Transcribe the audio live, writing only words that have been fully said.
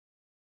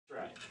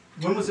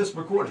right. When was this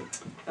recorded?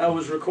 It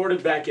was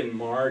recorded back in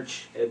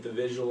March at the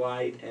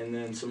Visualite, and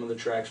then some of the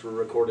tracks were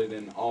recorded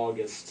in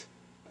August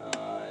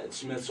at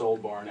Smith's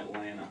Old Bar in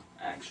Atlanta,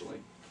 actually.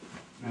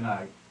 And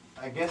I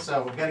guess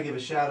we've got to give a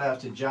shout out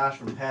to Josh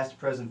from Past,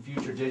 Present,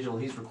 Future Digital.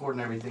 He's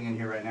recording everything in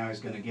here right now. He's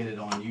going to get it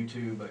on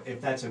YouTube,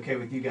 if that's okay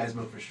with you guys,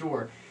 but for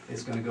sure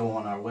it's going to go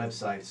on our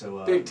website.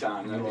 So big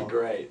time, that'd be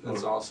great.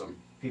 That's awesome.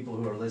 People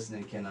who are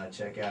listening can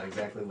check out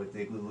exactly what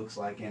the Igloo looks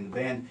like and the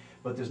band.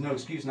 But there's no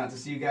excuse not to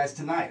see you guys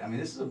tonight. I mean,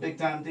 this is a big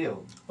time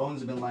deal. Phones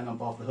have been lined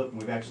up off the hook,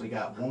 and we've actually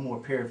got one more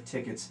pair of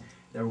tickets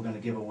that we're going to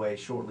give away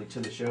shortly to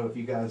the show. If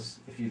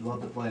you'd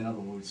love to play another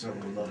one, we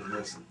certainly would love to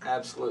listen.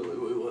 Absolutely,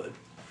 we would.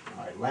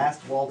 All right,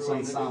 last Waltz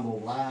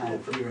Ensemble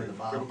live here in the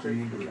Bottle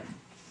Creek.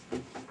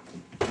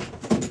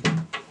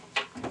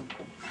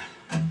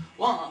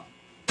 1,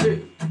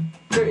 2,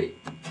 3,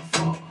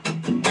 4.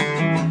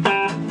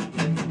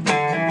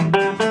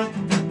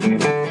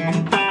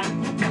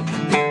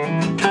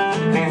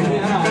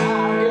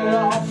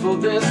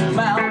 This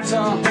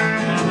mountain,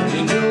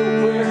 you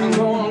know where I'm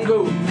gonna go.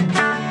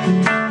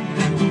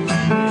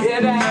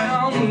 Head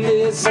down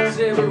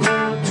Mississippi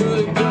River to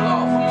the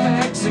Gulf of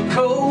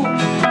Mexico,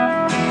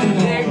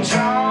 Lake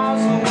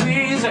Charles,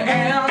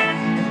 Louisiana,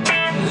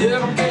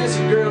 little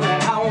busy girl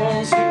that I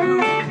once knew.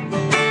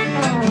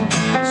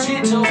 She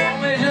told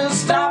me just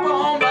stop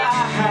on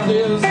by,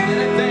 there's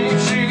anything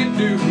she could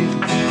do.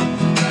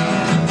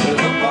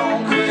 Up on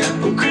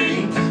Cripple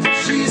Creek,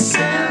 she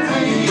sent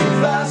me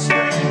if I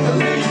spring the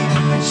leak.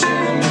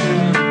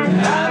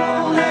 I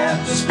don't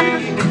have to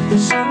speak.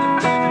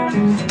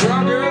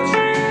 Drunk or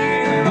free,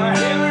 if I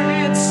ever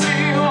did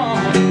see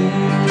one.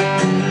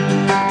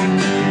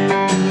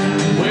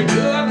 When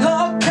good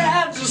luck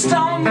catches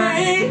on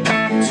me,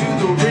 to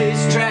the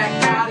racetrack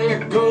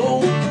I'd go.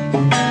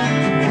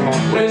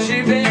 When she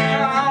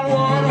been on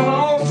one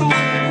horse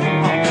away,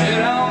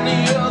 and on the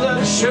other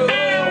show.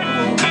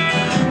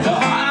 The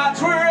odds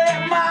were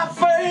in my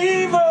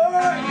favor,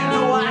 you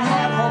know I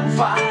had on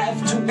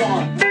 5 to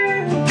 1.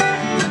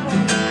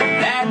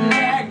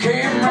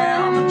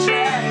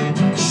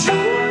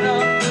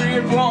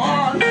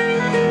 One.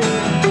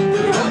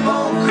 Up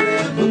on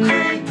Cripple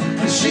Creek,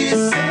 she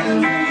said to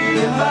me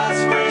if I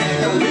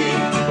spring a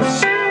leak,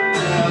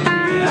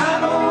 I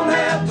don't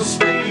have to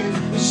speak.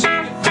 She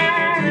could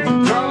find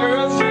drunk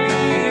or free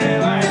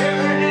if I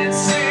ever did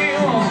see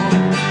one.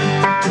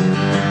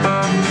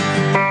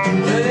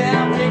 Well, then I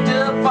picked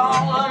up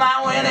all of my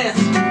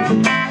winnings,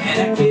 and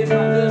I gave my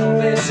little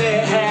bitch a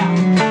hat.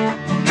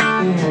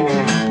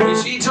 And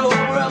she told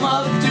her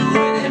mother to do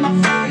it in my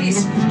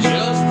face,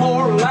 just for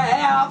a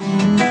laugh.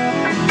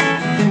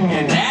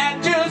 And that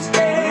just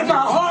gave my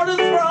heart a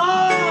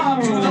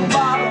throb to the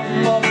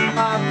bottom of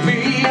my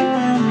feet.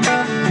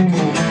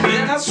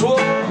 Then I swore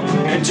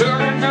and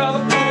turned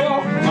another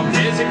pull, I'm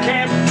busy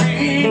can't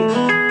be.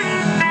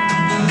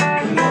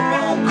 And up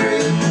on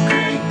Cripple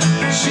Creek,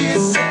 she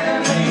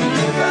said to me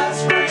if I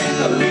spring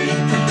the leak,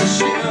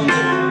 she'll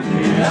know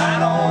I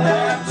don't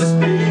have to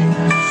speak.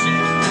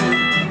 She's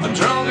a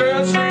drunk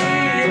girl's free,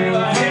 if I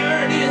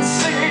ever did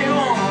see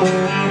one.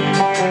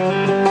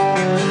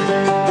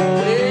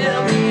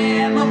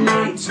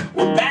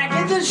 We're back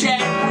at the shack,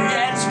 we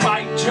had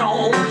Spike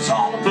Jones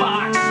on the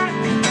box.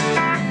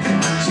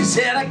 She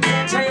said I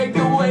can't take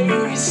the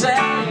way he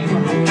sang,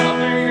 up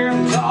here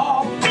and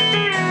talk.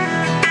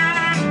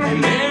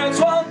 And there's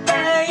one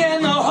thing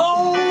in the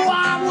whole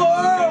wide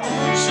world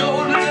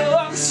sure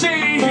love to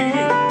see,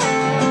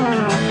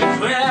 it's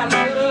when that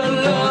little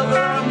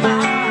lover of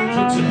mine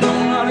puts a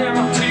donut in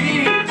my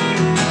teeth.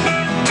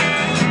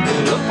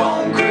 And up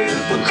on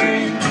Cripple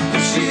Creek,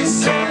 she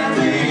said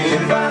to me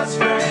if I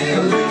spring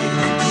a leak,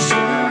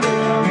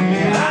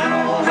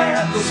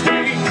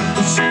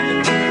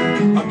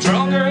 I'm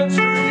drunk or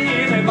free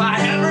if I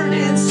ever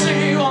did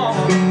see one.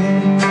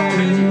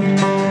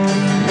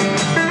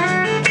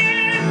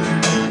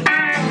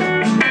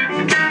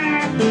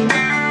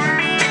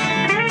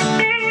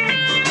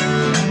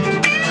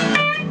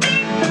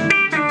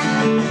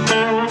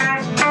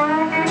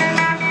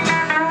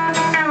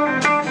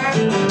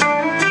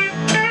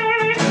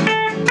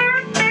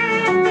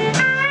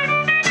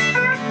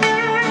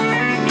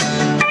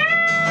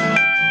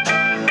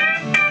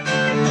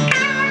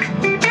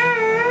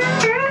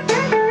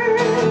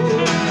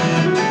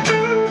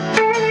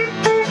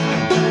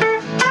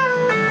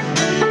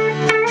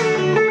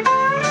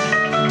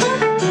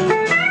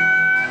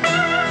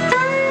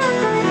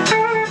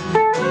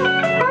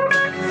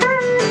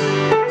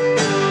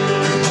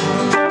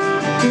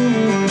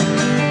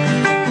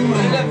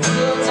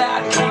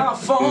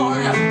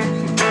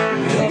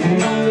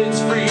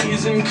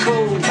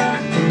 Cold.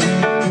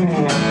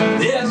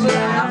 There's a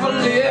life of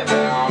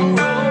living on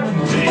the road,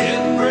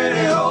 getting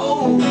pretty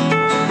old.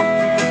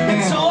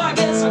 And so I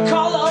guess I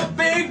call up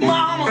Big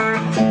Mama,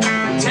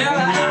 tell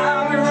her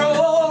I'll be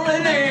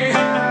rolling in.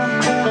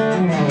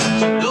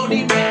 So go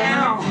deep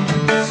down,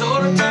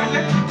 sort of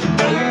tight,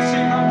 don't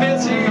see my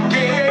Bessie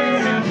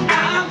again.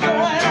 I'm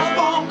going up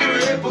on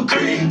Cripple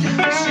Creek,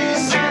 she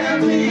said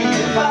to me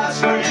if I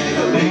spring a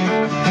leak,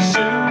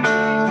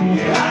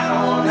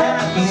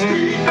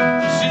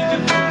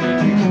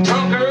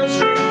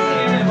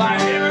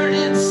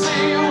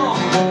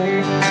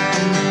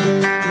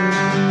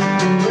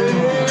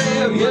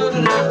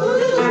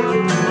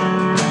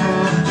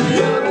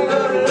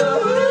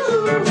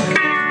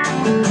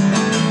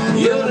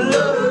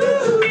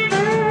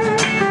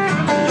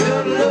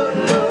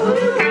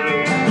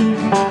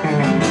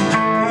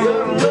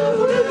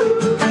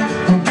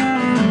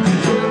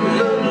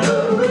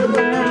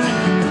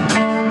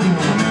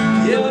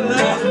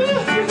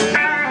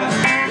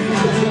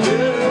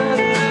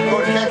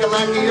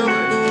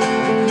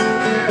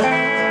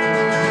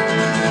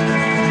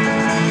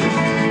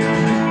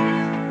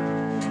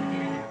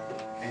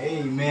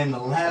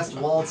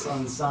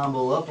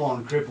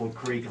 Cripple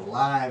Creek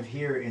live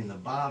here in the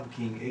Bob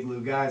King Igloo.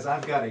 Guys,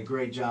 I've got a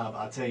great job.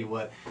 I'll tell you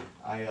what,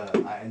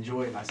 I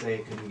enjoy it and I say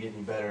it couldn't get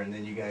any better, and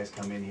then you guys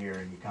come in here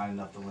and you're kind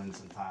enough to lend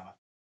some time.